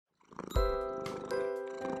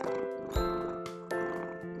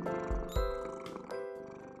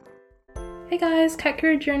Hey guys,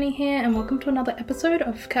 Katkira Journey here, and welcome to another episode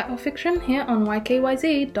of Cat or Fiction here on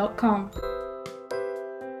ykyz.com.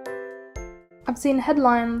 I've seen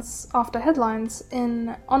headlines after headlines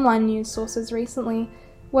in online news sources recently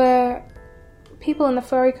where people in the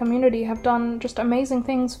furry community have done just amazing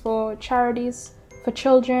things for charities, for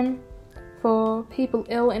children, for people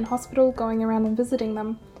ill in hospital, going around and visiting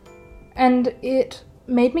them. And it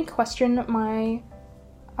made me question my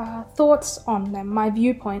thoughts on them, my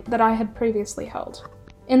viewpoint that I had previously held.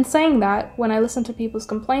 In saying that, when I listen to people's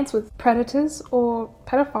complaints with predators or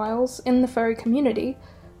pedophiles in the furry community,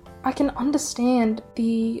 I can understand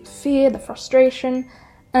the fear, the frustration,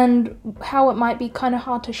 and how it might be kind of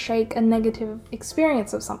hard to shake a negative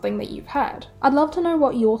experience of something that you've had. I'd love to know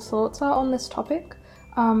what your thoughts are on this topic.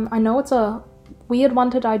 I know it's a weird one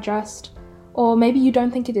to digest, or maybe you don't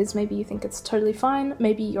think it is, maybe you think it's totally fine,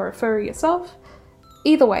 maybe you're a furry yourself.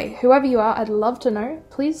 Either way, whoever you are, I'd love to know.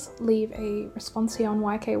 Please leave a response here on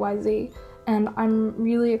YKYZ, and I'm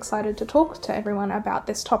really excited to talk to everyone about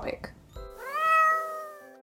this topic.